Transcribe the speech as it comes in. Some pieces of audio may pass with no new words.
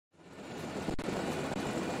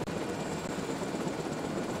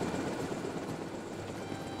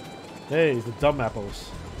Hey, the dumb apples.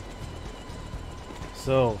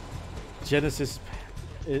 So, Genesis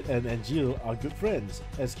and Angel are good friends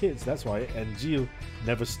as kids. That's why Angel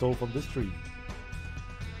never stole from this tree.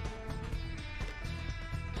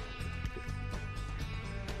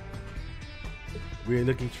 Weird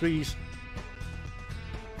looking trees.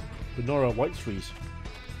 Benora white trees.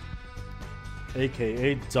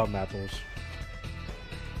 AKA dumb apples.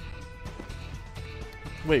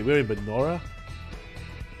 Wait, we're in Benora?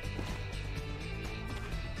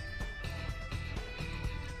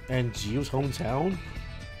 And Gio's hometown?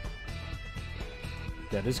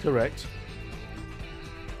 That is correct.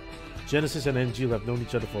 Genesis and Angel have known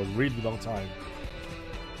each other for a really long time.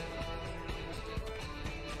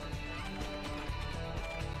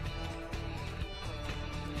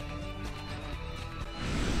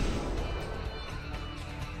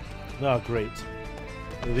 Oh, great.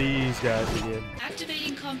 These guys again.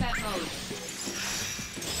 Activating combat mode.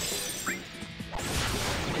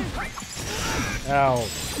 Ow.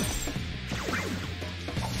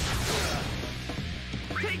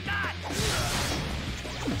 Take that!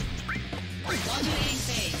 Modulating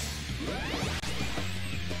phase.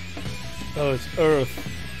 Oh, it's Earth.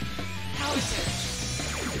 Power surge.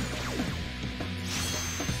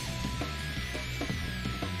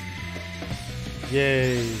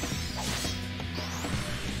 Yay.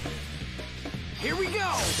 Here we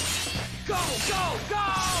go! Go, go, go!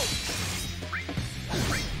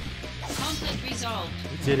 Conflict resolved.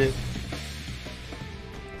 We did it.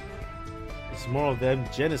 It's more of them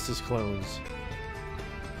Genesis clones.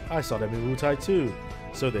 I saw them in Wutai too,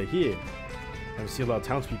 so they're here. And we see a lot of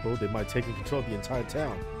townspeople, they might take control of the entire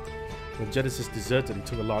town. When Genesis deserted, he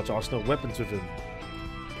took a large arsenal of weapons with him.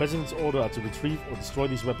 President's order are to retrieve or destroy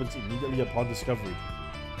these weapons immediately upon discovery.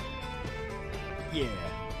 Yeah.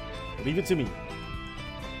 Leave it to me.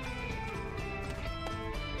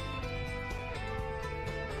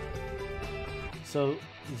 So,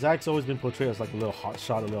 Zack's always been portrayed as like a little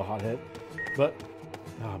hotshot, a little hothead. But,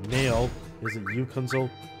 male, is it you, console?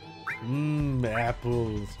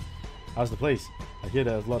 Apples. How's the place? I hear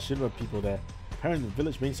there's a lot of Shinra people there. Apparently the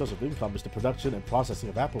village main source of income is the production and processing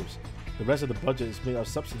of apples. The rest of the budget is made of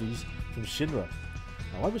subsidies from Shinra.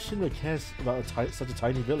 Now why would Shinra care about such a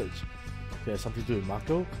tiny village? Okay, something to do with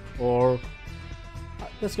Mako? Or...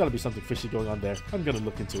 there's gotta be something fishy going on there. I'm gonna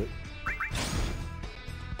look into it.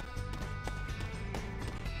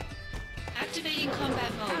 Activating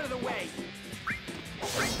combat mode. Out of the way!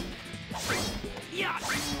 Yeah!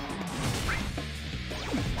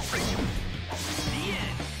 The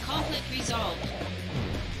end! Conflict resolved.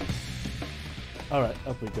 Alright,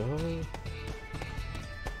 up we go.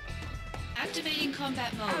 Activating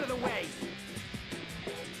combat Out of mode. the way!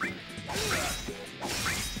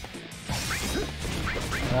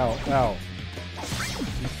 Ow, ow.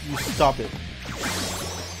 You stop it.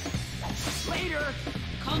 Later!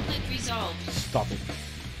 Conflict resolved. Stop it.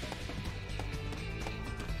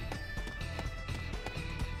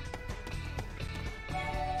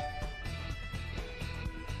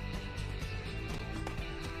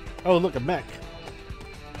 Oh, look, a mech.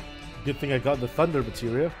 Good thing I got the thunder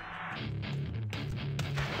materia.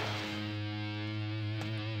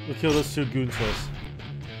 We'll kill those two goons first.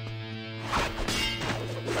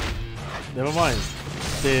 Never mind.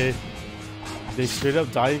 They straight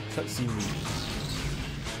up die cutscene me.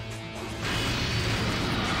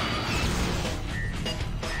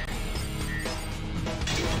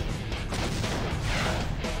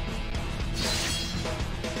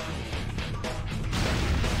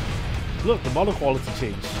 Look, the model quality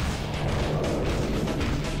changed.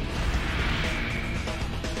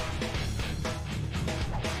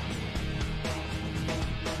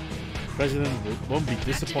 President won't be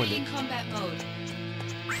disappointed. Activating combat mode.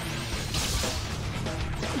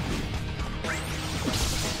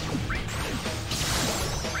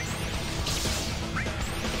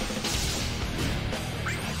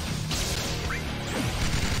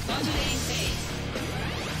 Modulating phase.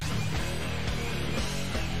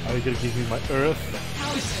 Are you gonna give me my Earth?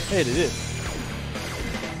 Power surge. Hey, they did.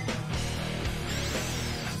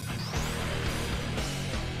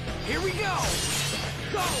 Here we go!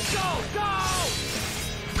 Go, go, go!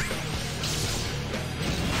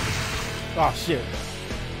 Oh shit.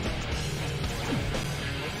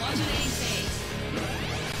 Modulating phase.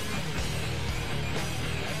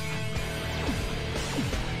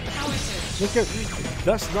 Power surge. Look at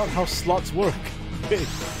that's not how slots work. Hey.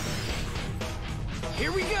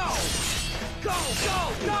 Here we go! Go,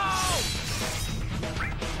 go, go!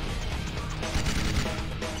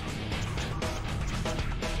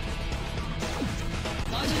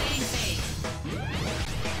 Modulating phase.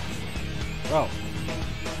 Oh.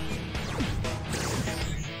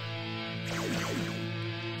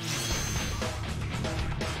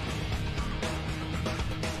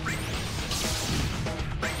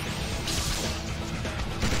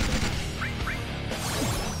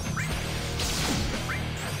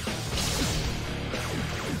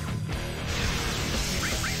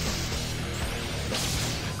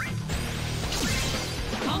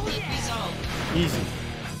 Conflict resolved. Easy.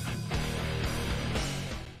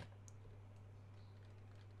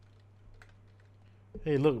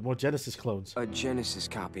 Hey, look, more Genesis clones. A Genesis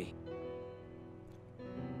copy.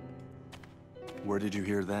 Where did you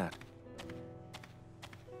hear that?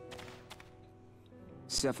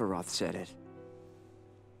 Sephiroth said it.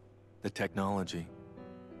 The technology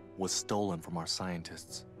was stolen from our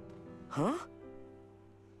scientists. Huh?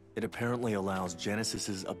 It apparently allows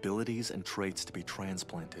Genesis's abilities and traits to be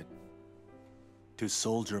transplanted to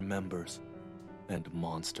soldier members and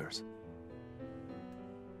monsters.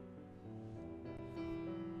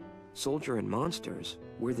 Soldier and monsters,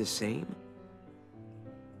 we're the same?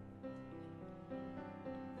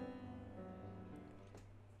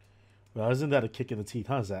 Well, isn't that a kick in the teeth,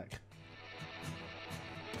 huh, Zack?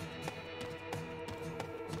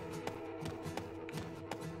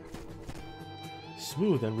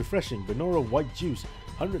 Smooth and refreshing. Benora white juice.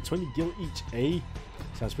 120 gil each, eh?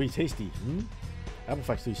 Sounds pretty tasty, hmm? Apple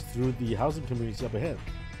factories through the housing community up ahead.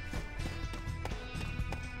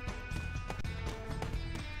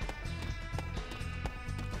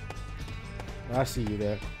 I see you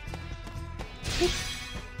there.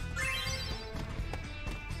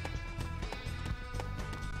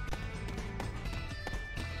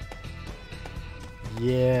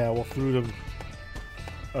 Yeah, walk through them.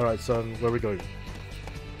 Alright, son, where are we going?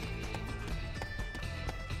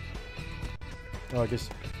 Oh, I guess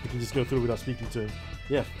we can just go through without speaking to him.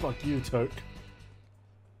 Yeah, fuck you, Turk.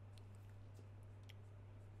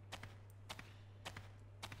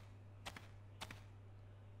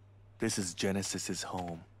 This is Genesis's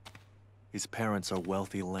home. His parents are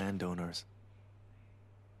wealthy landowners.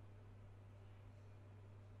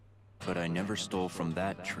 But I never stole from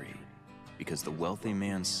that tree, because the wealthy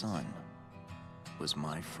man's son was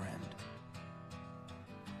my friend.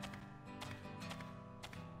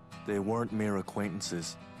 They weren't mere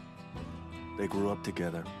acquaintances. They grew up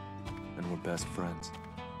together and were best friends.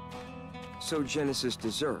 So Genesis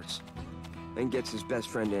deserts and gets his best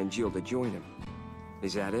friend Angeal to join him.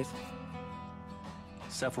 Is that it?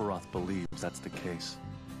 Sephiroth believes that's the case.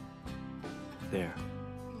 There.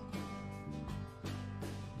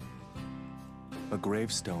 A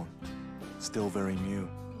gravestone, still very new.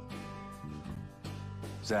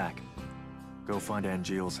 Zack, go find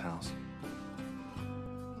Angeal's house.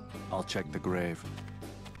 I'll check the grave.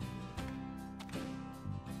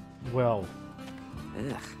 Well,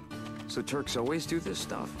 Ugh. So Turks always do this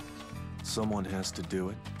stuff? Someone has to do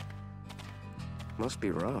it. Must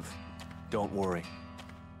be rough. Don't worry.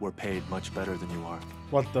 We're paid much better than you are.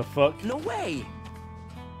 what the fuck? No way!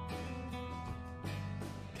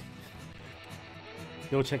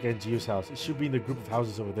 Go check Angeal's house. It should be in the group of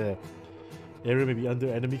houses over there. The area may be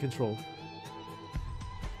under enemy control.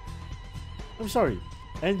 I'm sorry.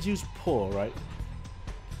 Angeal's poor, right?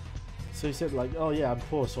 So he said like, oh yeah, I'm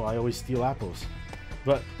poor, so I always steal apples.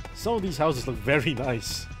 But some of these houses look very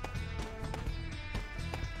nice.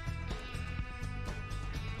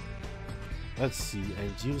 Let's see,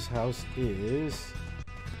 Angeal's house is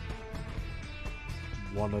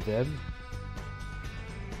one of them.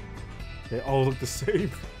 They all look the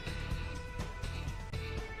same.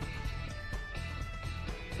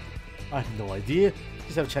 I have no idea.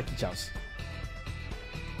 Just have to check each house.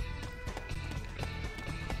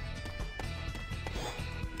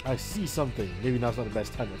 I see something. Maybe now's not the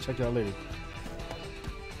best time. I'll check it out later.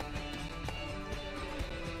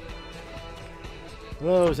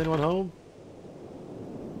 Hello, is anyone home?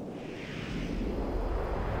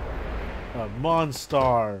 A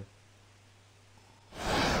Monstar.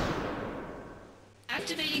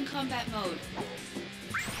 Activating combat mode.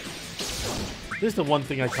 This is the one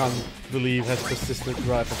thing I can't believe has persisted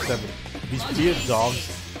throughout episode 7. These weird dogs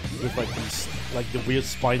with like these, like the weird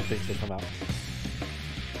spine things that come out.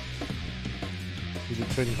 We've been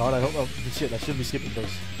training hard. I hope. Oh shit! I shouldn't be skipping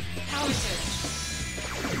those. Power surge.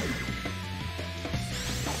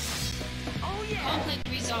 Oh yeah! Conflict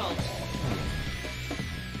resolved.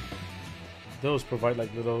 Those provide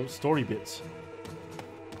like little story bits.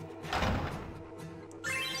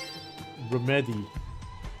 Remedy.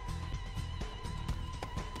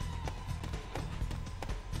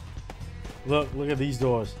 Look at these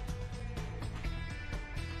doors.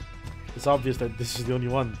 It's obvious that this is the only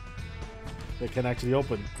one that can actually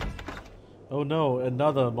open. Oh no,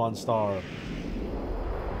 another Monstar.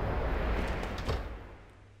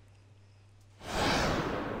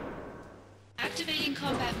 Activating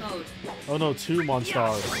combat mode. Oh no, 2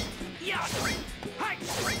 Monstars.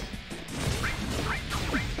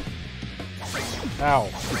 Ow.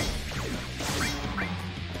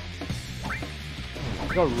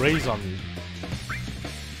 I got rays on me.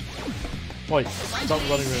 Oi, stop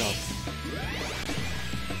running around.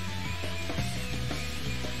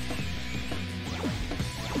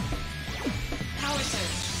 Power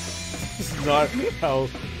surge. This is not how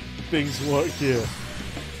things work here.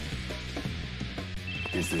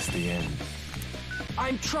 Is this the end?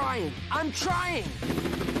 I'm trying! I'm trying!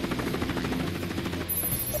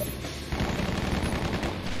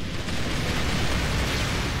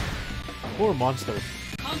 Poor monster.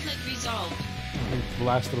 Conflict resolved. Being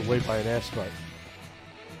blasted away by an airstrike.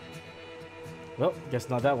 Well, guess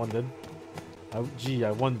not that one then. Gee,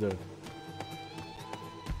 I wonder.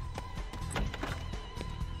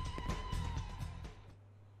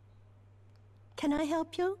 Can I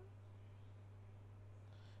help you?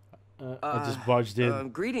 I just barged in.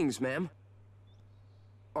 Greetings, ma'am.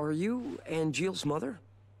 Are you Angeal's mother?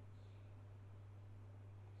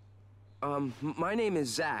 My name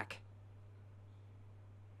is Zack.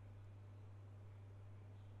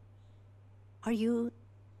 Are you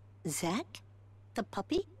Zack, the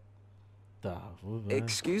puppy?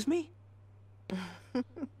 Excuse me?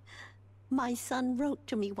 My son wrote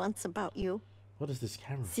to me once about you. What is this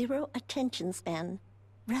camera? 0 attention span.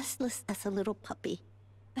 Restless as a little puppy.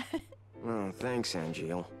 Oh, thanks,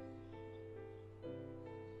 Angel.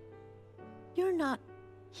 You're not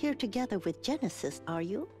here together with Genesis, are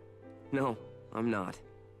you? No, I'm not.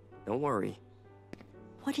 Don't worry.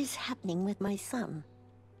 What is happening with my son?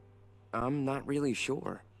 I'm not really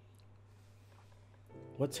sure.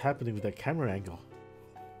 What's happening with that camera angle?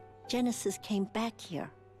 Genesis came back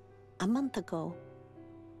here a month ago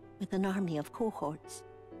with an army of cohorts.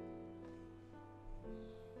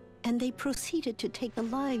 And they proceeded to take the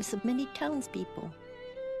lives of many townspeople.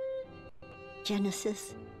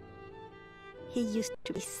 Genesis, he used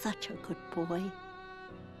to be such a good boy.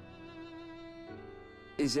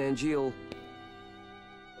 Is Angel...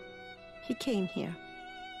 He came here,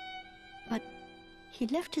 but he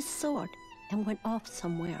left his sword and went off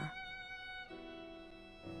somewhere.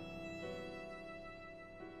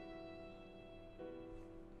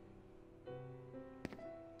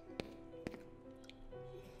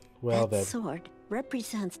 Well, that then. sword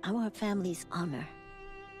represents our family's honor.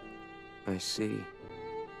 I see.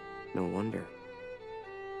 No wonder.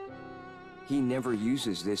 He never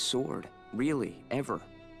uses this sword. Really, ever.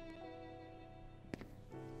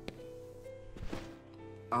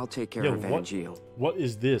 I'll take care of Angel. What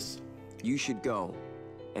is this? You should go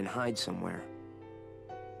and hide somewhere.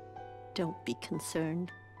 Don't be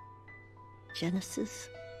concerned. Genesis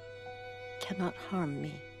cannot harm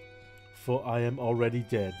me. For I am already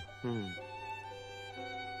dead.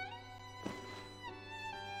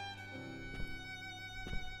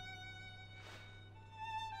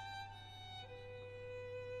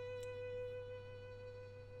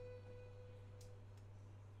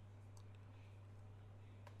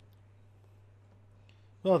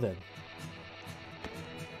 Well then.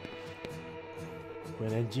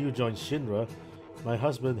 When Anju joined Shinra, my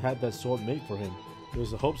husband had that sword made for him. It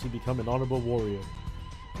was the hopes he'd become an honorable warrior.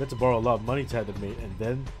 We had to borrow a lot of money to have it made, and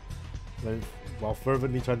then, while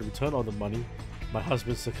fervently trying to return all the money, my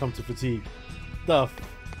husband succumbed to fatigue. No!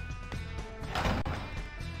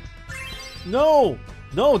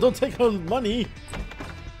 No, don't take her money!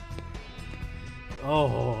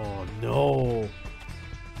 Oh, no.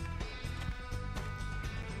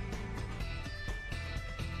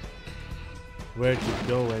 Where'd you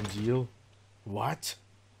go, Angel? What?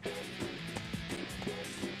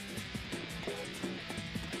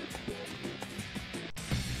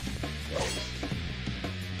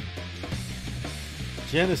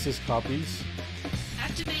 Genesis copies.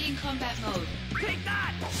 Activating combat mode.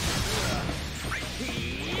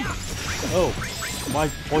 Oh, my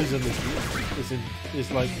poison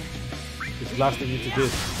is like it's blasting into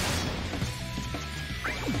this.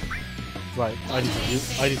 Right, I need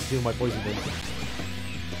to heal my poison then.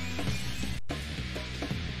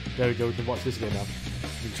 There we go, we can watch this again now.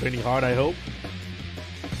 Been training hard, I hope.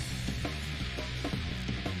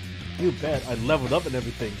 You bet, I leveled up and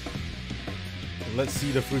everything. And let's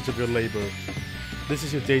see the fruits of your labor. This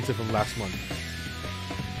is your data from last month.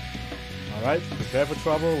 Alright, prepare for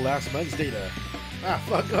trouble, last month's data. Ah,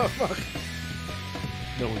 fuck, oh, fuck.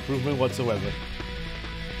 No improvement whatsoever.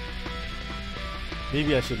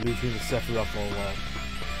 Maybe I should leave him with Sephiroth for a while.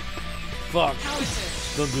 Fuck! Power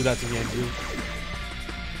surge. Don't do that to me, Andrew.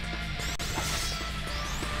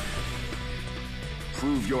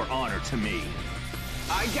 Prove your honor to me.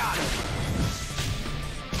 I got it!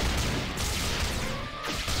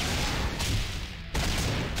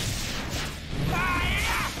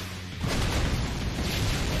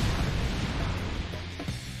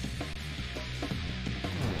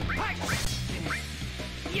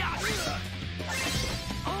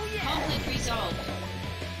 resolved.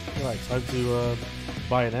 Alright, time to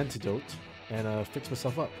buy an antidote and fix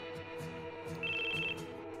myself up.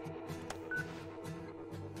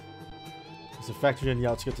 There's a factory on the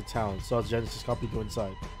outskirts of town, so Genesis can't go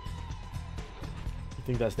inside. You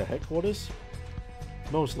think that's their headquarters?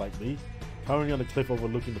 Most likely. Currently on the cliff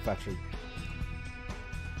overlooking the factory.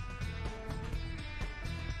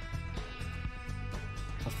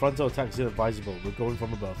 A frontal attack is inadvisable. We're going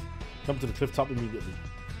from above. Come to the cliff top immediately.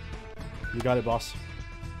 You got it, boss.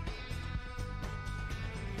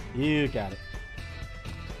 You got it.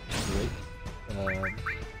 Great.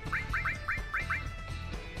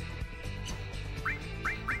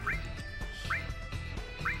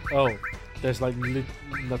 Oh, there's like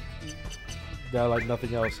there are like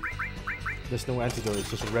nothing else. There's no antidote. It's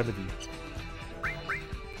just a remedy.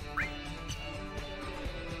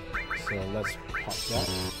 So let's pop that.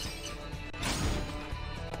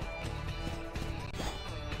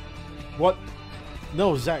 What?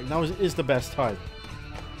 No, Zack. Now is the best time.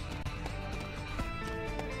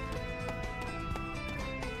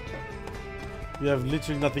 You have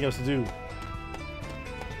literally nothing else to do.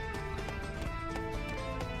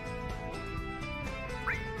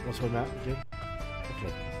 What's my map again?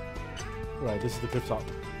 Okay. Right, this is the cliff top.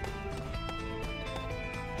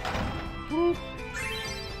 Woo.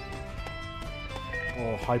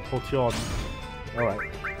 Oh, Hypotion.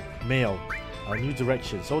 Alright. Mail. Our new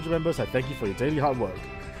direction. Soldier members, I thank you for your daily hard work.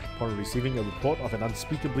 Upon receiving a report of an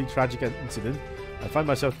unspeakably tragic incident, I find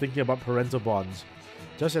myself thinking about parental bonds.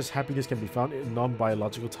 Just as happiness can be found in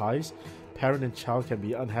non-biological ties, parent and child can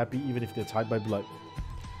be unhappy even if they're tied by blood.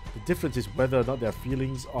 The difference is whether or not there are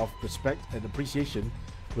feelings of respect and appreciation.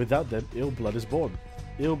 Without them, ill blood is born.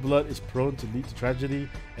 Ill blood is prone to lead to tragedy,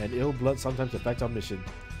 and ill blood sometimes affects our mission.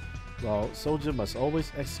 While Soldier must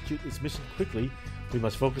always execute its mission quickly, we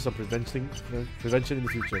must focus on prevention in the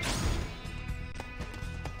future.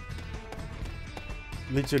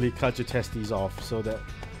 Literally cut your testes off so that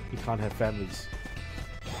you can't have families.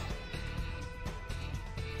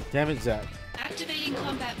 Damn it, Zack. Activating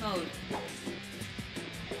combat mode.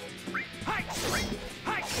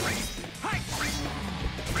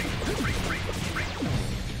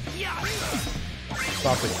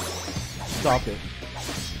 Stop it. Stop it.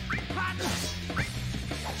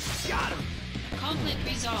 Got him. Conflict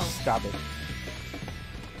resolved. Stop it.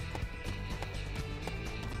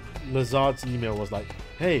 Lazard's email was like,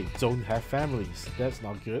 hey, don't have families. That's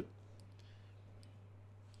not good.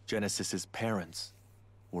 Genesis's parents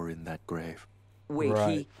were in that grave. Wait,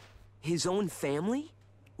 Right. his own family?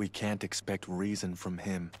 We can't expect reason from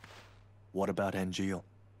him. What about Angeal?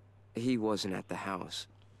 He wasn't at the house.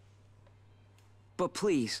 But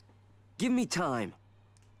please, give me time.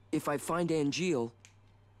 If I find Angeal,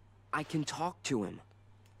 I can talk to him.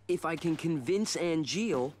 If I can convince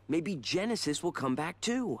Angeal, maybe Genesis will come back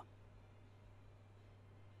too.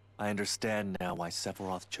 I understand now why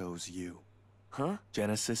Sephiroth chose you. Huh?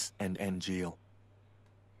 Genesis and Angeal.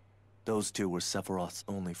 Those two were Sephiroth's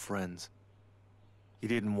only friends. He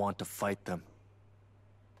didn't want to fight them.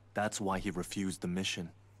 That's why he refused the mission.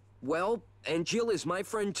 Well, Angeal is my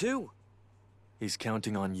friend too. He's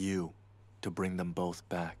counting on you to bring them both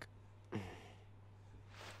back.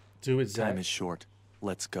 Do it, Zack. Time is short.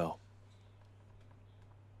 Let's go.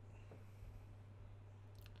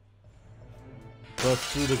 Bust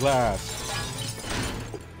through the glass.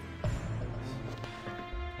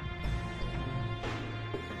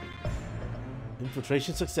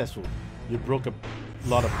 Infiltration successful. You broke a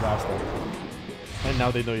lot of glass there. And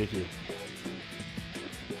now they know you're here.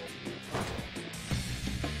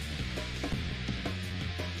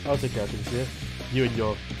 I'll take care of things here. You and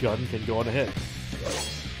your gun can go on ahead.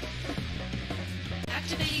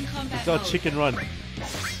 Activating combat It's our mode. chicken run.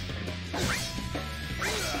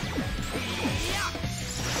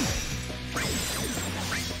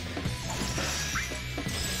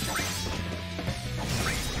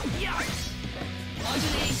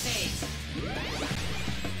 Modulating phase.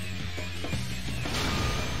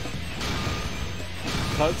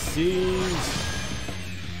 Cutscenes.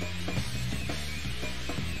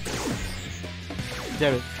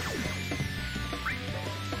 Damn it.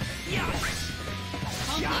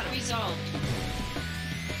 Conflict resolved.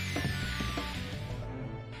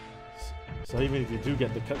 So even if you do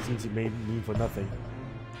get the cutscenes, it may mean for nothing.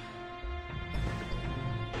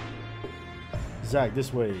 Zack,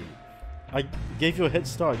 this way. I gave you a head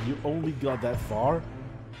start. You only got that far?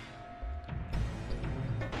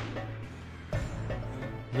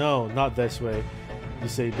 No, not this way. You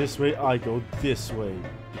say this way, I go this way.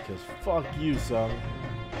 Because fuck you, son.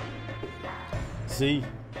 See?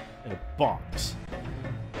 A box.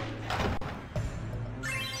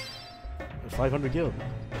 500 gil.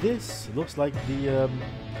 This looks like the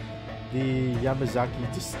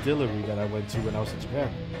Yamazaki distillery that I went to when I was in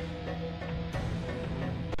Japan.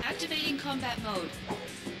 Activating combat mode.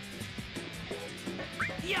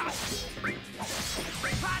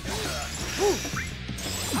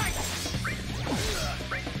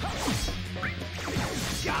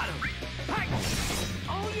 Got him!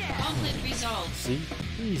 Oh yeah! Conflict resolved. See?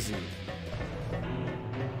 Easy.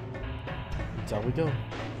 That's how we go.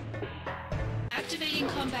 Activating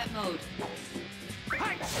combat mode.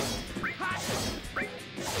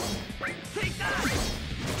 Take that!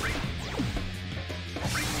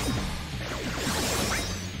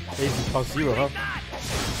 AP cost 0, huh?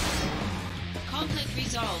 Conflict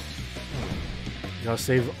resolved. You gotta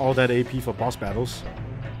save all that AP for boss battles.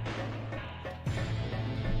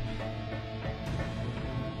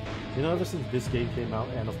 You know, ever since this game came out,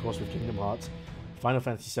 and of course with Kingdom Hearts, Final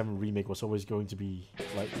Fantasy VII Remake was always going to be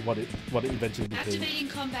like what it eventually became. Activating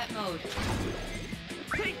combat mode.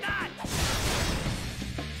 Take that!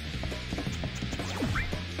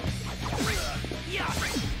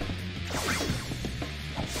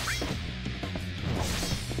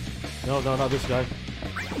 No, not this guy.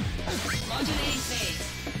 Modulating phase.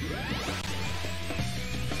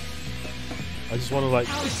 I just want to like,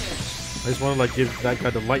 Power surge. give that guy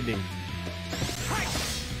the lightning.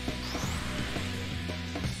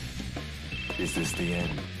 Is this the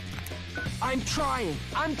end? I'm trying!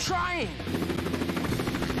 I'm trying!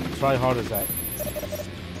 Try hard as that.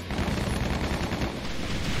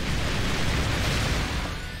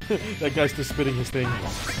 That guy's just spitting his thing.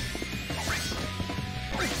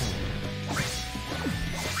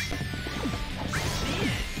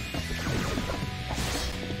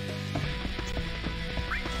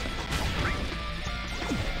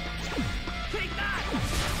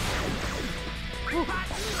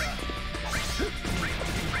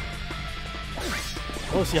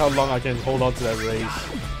 I want to see how long I can hold on to that race.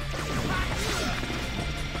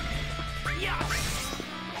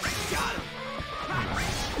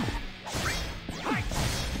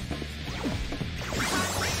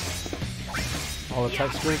 All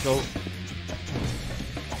attacks critical.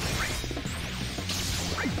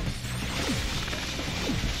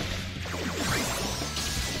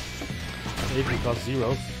 AP cost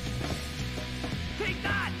 0. Take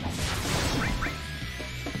that!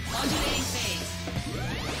 Modulating phase.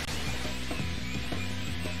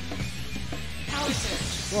 Power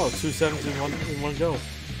surge. Oh, 2 sevens in one go.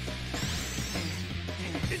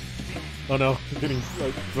 Oh no, I'm getting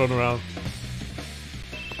like thrown around.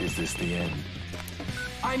 Is this the end?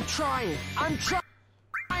 I'm trying! I'm trying!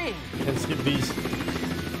 Can't skip these.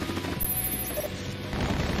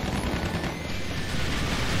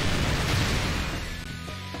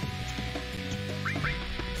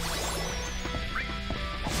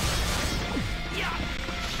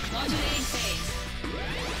 Modulating phase.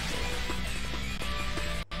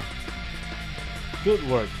 Good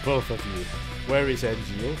work, both of you. Where is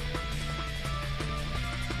NGO?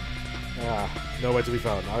 Ah, nowhere to be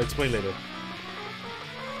found. I'll explain later.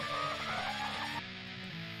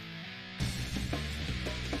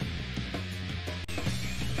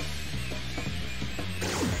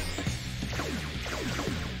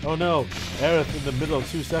 Oh no, Aerith in the middle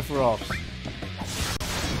of 2 Sephiroths.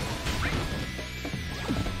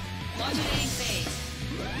 Modulating phase.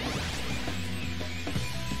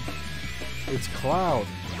 It's Cloud.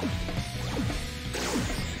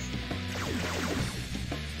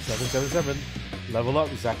 777. Level up.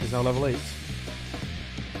 Zack is now level 8.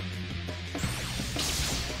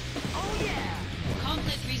 Oh yeah!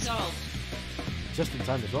 Conflict resolved. Just in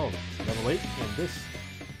time as well. Level 8 and this.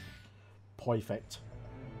 Perfect.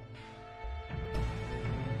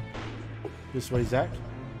 This way, Zack.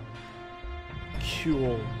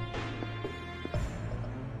 Cool.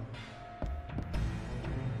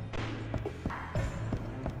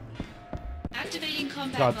 Activating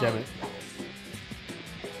combat God mode. damn it.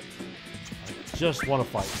 Just want to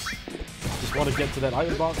fight. Just want to get to that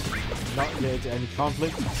item box. Not get into any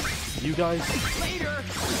conflict. You guys Later!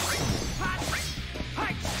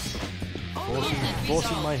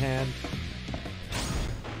 forcing my hand.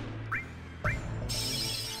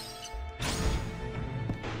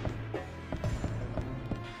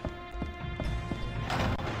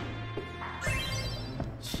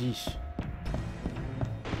 Sheesh.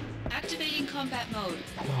 Activating combat mode.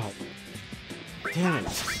 God. Damn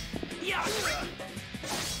it. Yeah!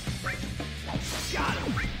 Got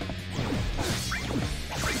him!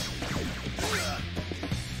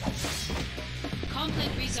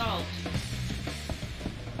 Conflict resolved.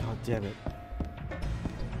 God damn it.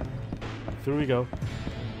 Through we go.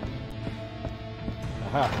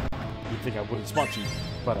 Aha. You'd think I wouldn't spot you,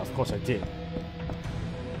 but of course I did.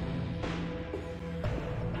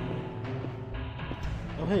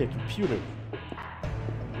 Oh hey, a computer.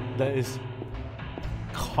 That is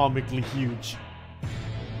comically huge.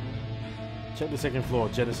 Check the second floor,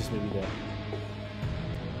 Genesis may be there.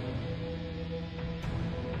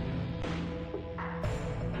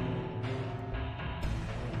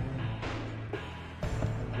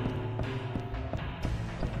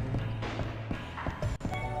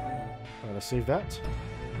 Save that.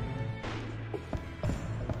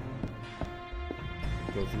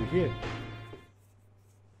 Go through here.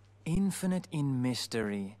 Infinite in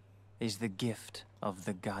mystery is the gift of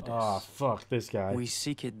the goddess. Ah, fuck this guy. We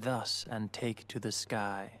seek it thus and take to the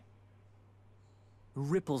sky.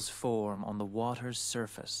 Ripples form on the water's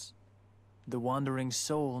surface. The wandering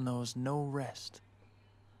soul knows no rest.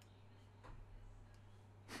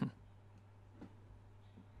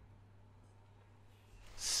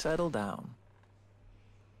 Settle down.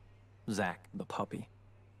 Zack, the puppy.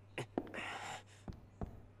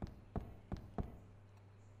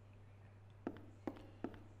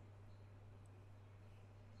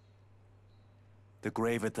 The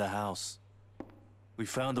grave at the house. We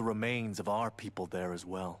found the remains of our people there as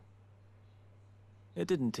well. It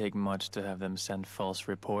didn't take much to have them send false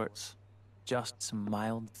reports. Just some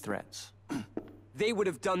mild threats. They would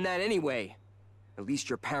have done that anyway. At least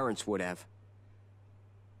your parents would have.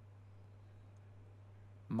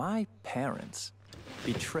 My parents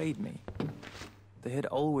betrayed me. They had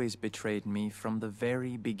always betrayed me from the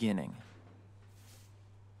very beginning.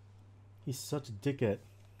 He's such a dickhead.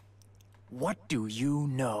 What do you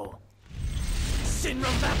know?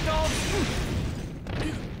 Shinra lapdogs!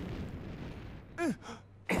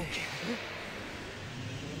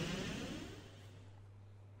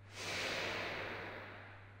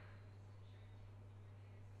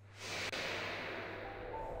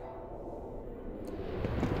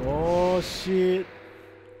 Oh shit.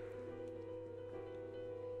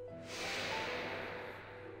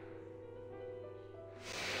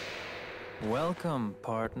 Welcome,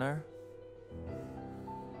 partner.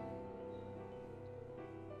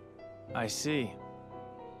 I see.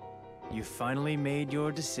 You finally made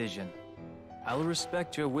your decision. I'll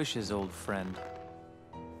respect your wishes, old friend.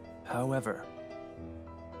 However,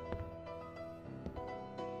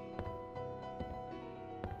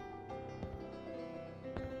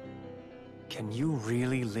 can you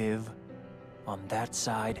really live on that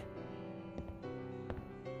side?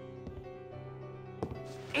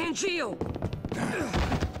 Angel!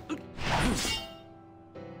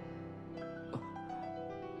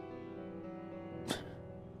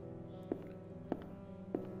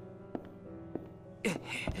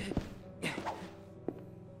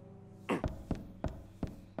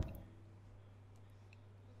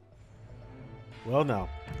 Well now,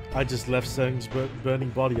 I just left Tseng's burning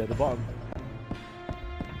body at the bottom.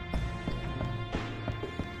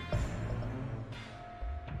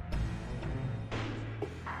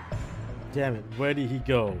 Damn it, where did he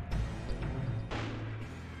go?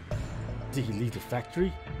 Did he leave the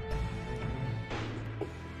factory?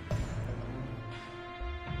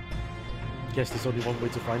 Guess there's only one way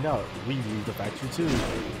to find out. We leave the factory too.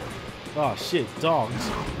 Oh shit,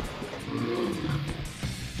 dogs.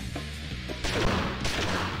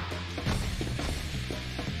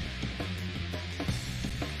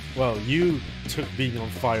 Well, you took being on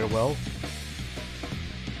fire well.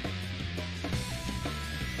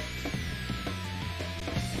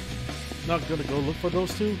 Not gonna go look for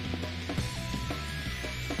those two?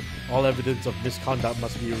 All evidence of misconduct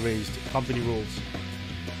must be erased. Company rules.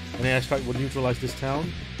 An airstrike will neutralize this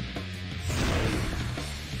town.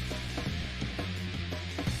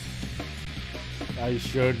 Are you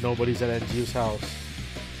sure nobody's at NGU's house?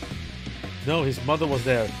 No, his mother was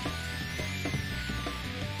there.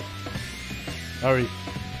 Hurry.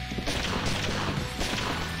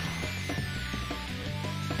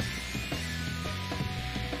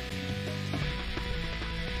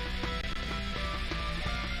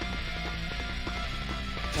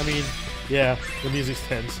 I mean, yeah, the music's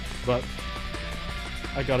tense, but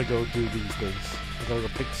I gotta go do these things. I gotta go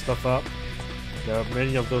pick stuff up. There are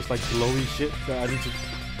many of those like glowy shit that I need to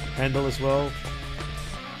handle as well.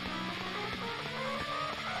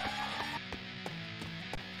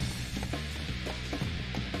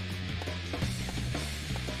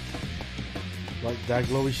 Like that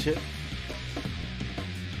glowy shit.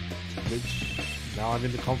 Which, now I'm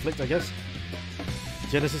in the conflict, I guess.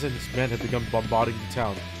 Genesis and his men have begun bombarding the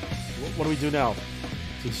town. What do we do now?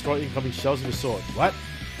 To destroy incoming shells with a sword. What?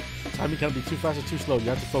 Timing cannot be too fast or too slow. You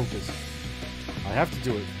have to focus. I have to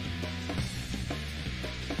do it.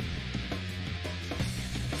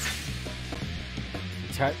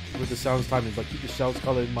 attack with the sound's timing, but keep the shell's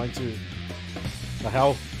color in mind too. The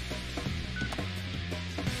hell?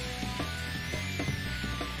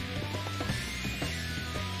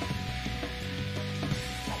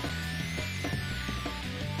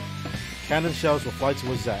 Cannon shells will fly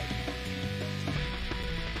towards Zack.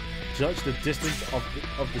 Judge the distance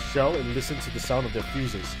of the shell and listen to the sound of their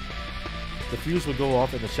fuses. The fuse will go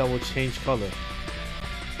off and the shell will change color.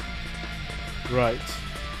 Right.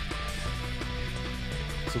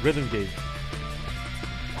 It's a rhythm game.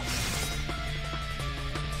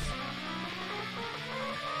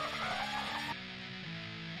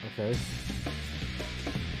 Okay.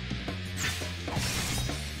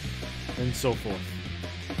 And so forth.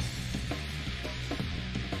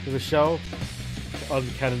 If a shell on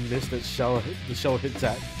the cannon missed, the shell hit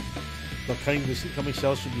Zack. But cutting the incoming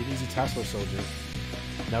shell should be an easy task for a soldier.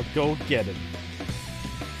 Now go get him.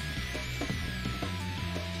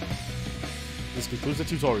 This concludes the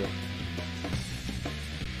tutorial.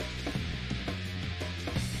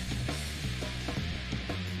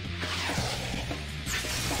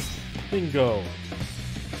 Bingo.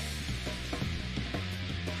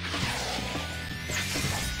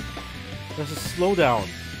 There's a slowdown.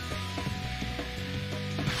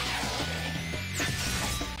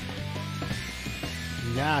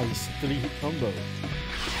 Nice 3-hit combo.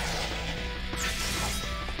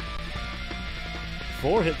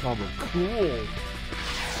 4-hit combo. Cool.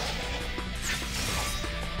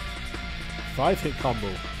 5-hit combo.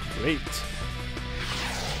 Great.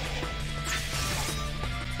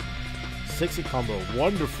 6-hit combo.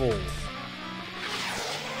 Wonderful.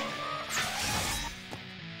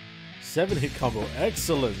 7-hit combo.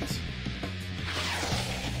 Excellent.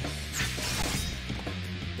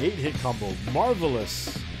 8-hit combo.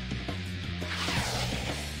 Marvelous.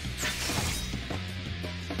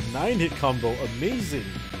 9-hit combo. Amazing.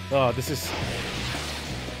 This is...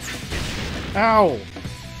 Ow!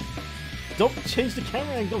 Don't change the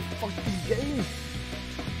camera angle. Fucking game.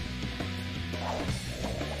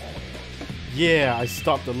 Yeah, I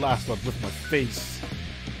stopped the last one with my face.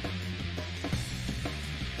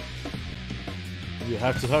 You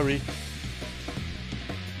have to hurry.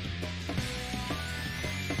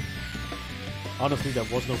 Honestly, there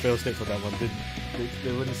was no fail state for that one.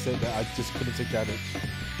 They already said that I just couldn't take damage.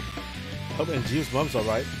 Hope NG's mom's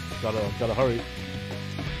alright. Gotta hurry.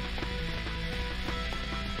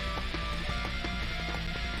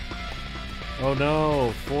 Oh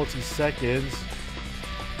no, 40 seconds.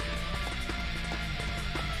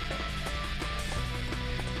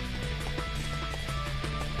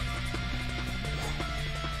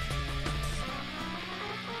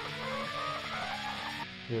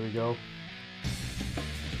 Here we go.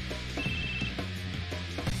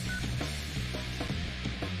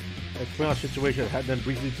 Explain our situation and then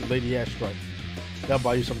briefly to Lady Ashstrike. That'll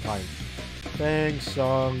buy you some time. Thanks,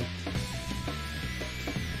 song.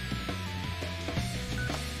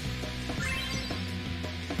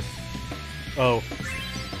 Oh.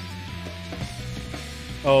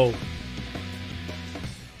 Oh.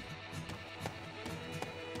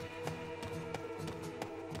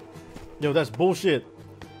 Yo, that's bullshit.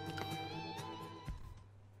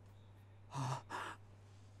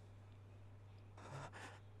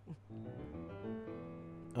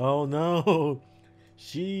 Oh no,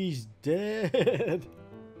 she's dead.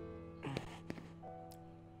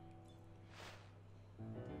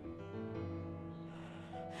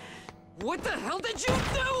 What the hell did you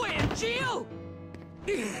do, Angel?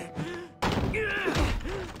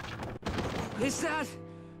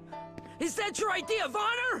 Is that your idea of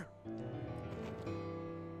honor?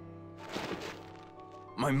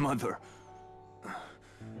 My mother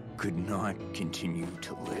could not continue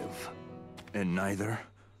to live, and neither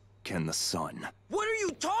can the sun. What are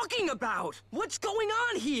you talking about? What's going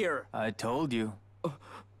on here? I told you.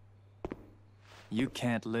 You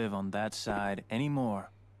can't live on that side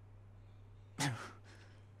anymore.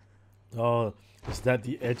 Oh, is that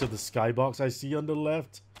the edge of the skybox I see on the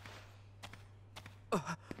left?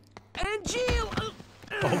 Angel!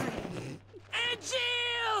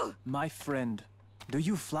 Angel! My friend, do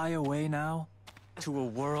you fly away now? To a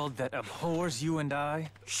world that abhors you and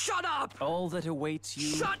I? Shut up! All that awaits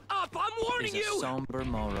you... Shut up! I'm warning is a you! somber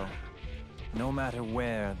morrow, no matter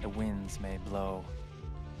where the winds may blow.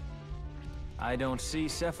 I don't see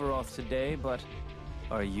Sephiroth today, but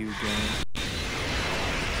are you game?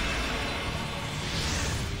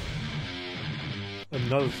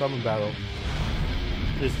 Another summon battle.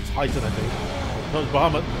 This is Titan, I think. No, it's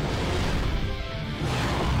Bahamut.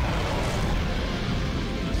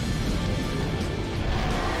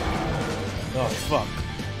 Oh, fuck.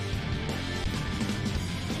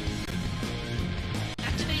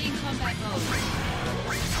 combat mode.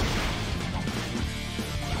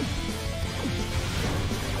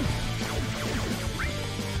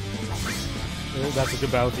 That's a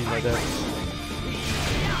good battle theme right there.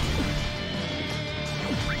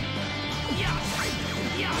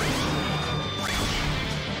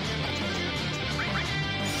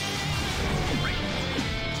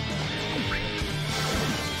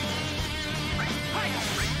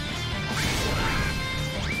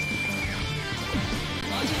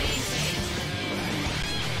 Modulating phase.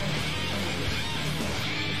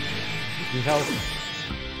 Need help.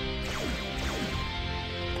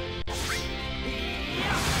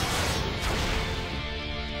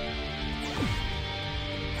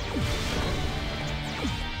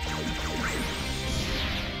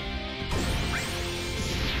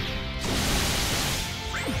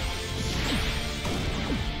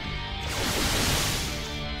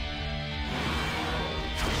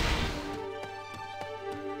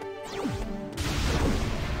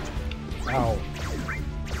 Ow.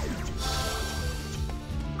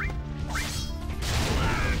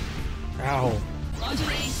 Ow.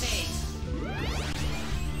 Modulating phase.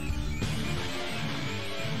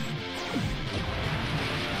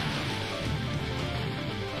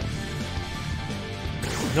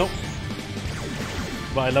 Nope.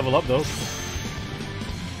 But I level up though.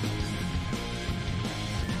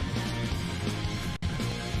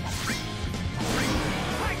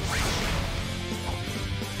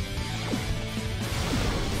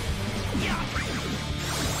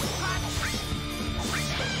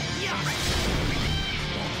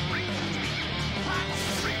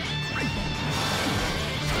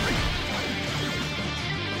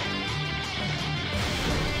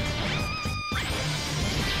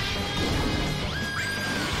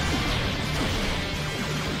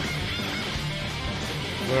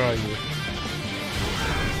 Where are you?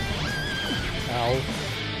 Ow.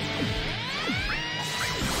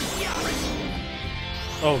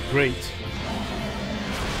 Oh, great.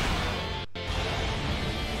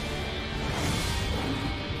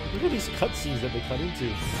 Look at these cutscenes that they cut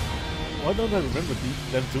into. Why don't I remember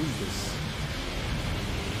them doing this?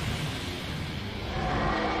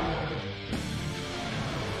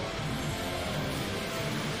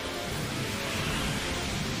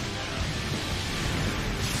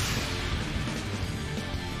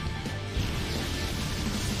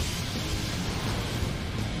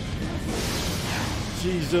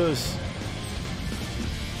 Jesus.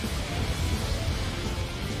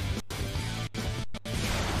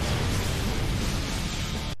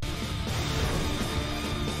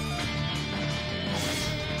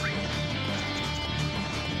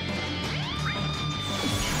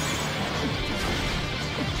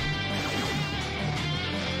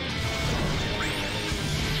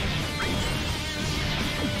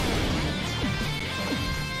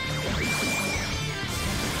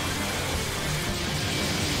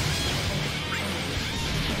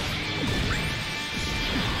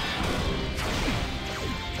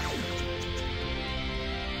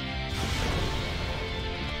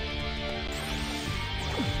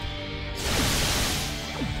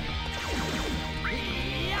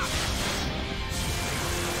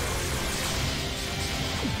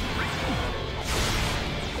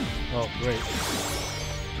 Oh, great.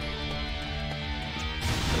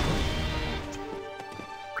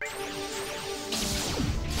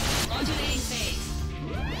 Modulating phase.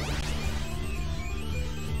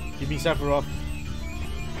 Give me Sephiroth.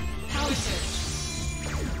 Power surge.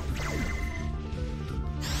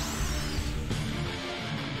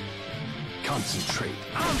 Concentrate.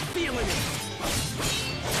 I'm feeling it!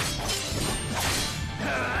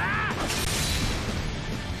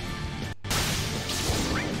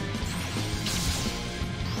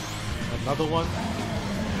 Another one.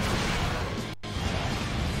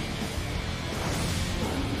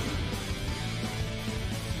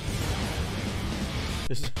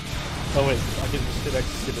 This is... Oh wait, I can just hit X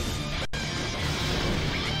to skip it.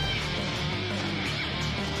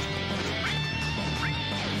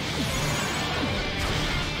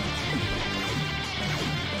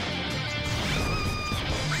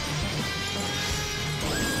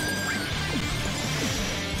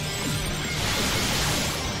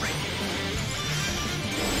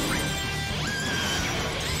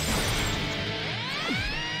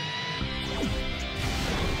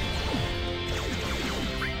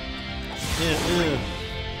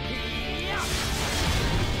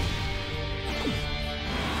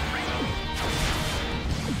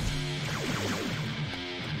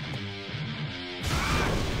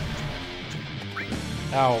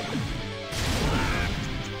 Ow.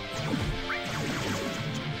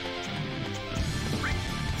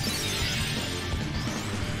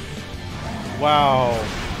 Wow.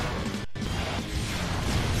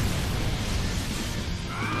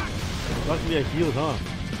 Luckily I healed, huh?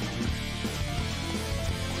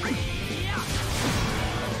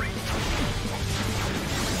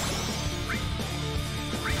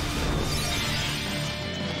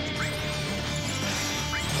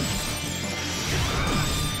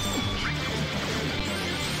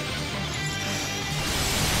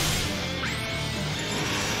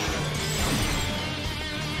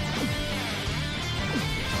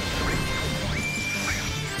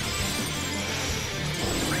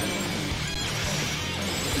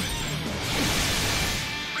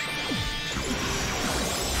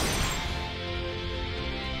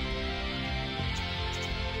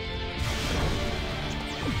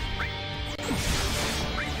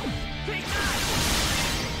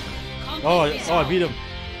 Oh, I beat him.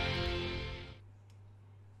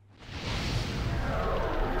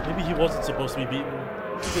 Maybe he wasn't supposed to be beaten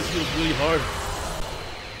because he was really hard.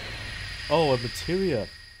 Oh, a materia.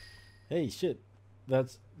 Hey, shit.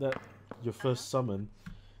 That your first summon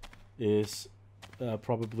is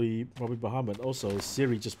probably Bahamut. Also,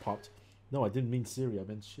 Siri just popped. No, I didn't mean Siri. I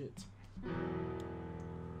meant shit.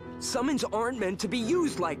 Summons aren't meant to be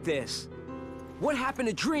used like this. What happened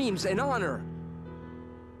to dreams and honor?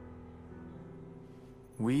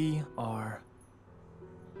 We are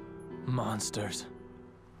monsters.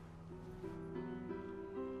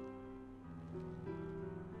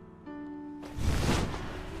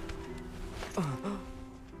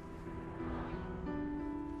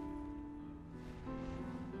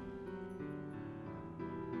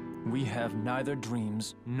 We have neither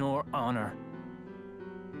dreams nor honor.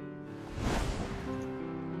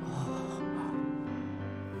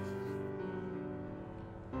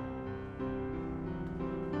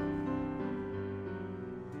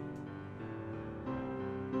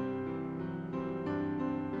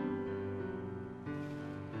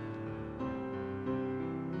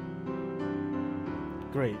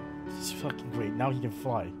 Great. He's fucking great. Now he can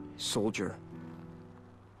fly. Soldier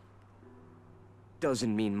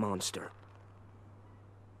doesn't mean monster.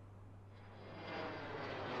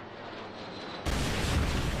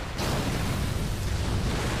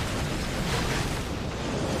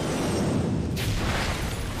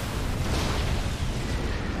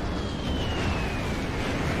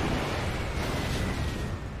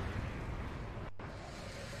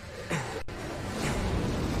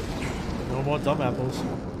 No more dumb apples.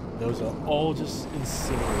 Those are all just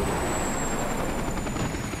incinerated.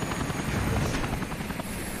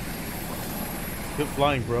 Good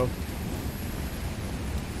flying, bro.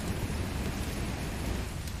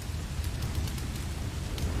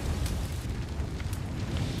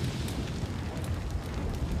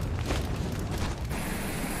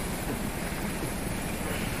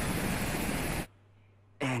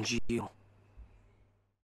 Angeal.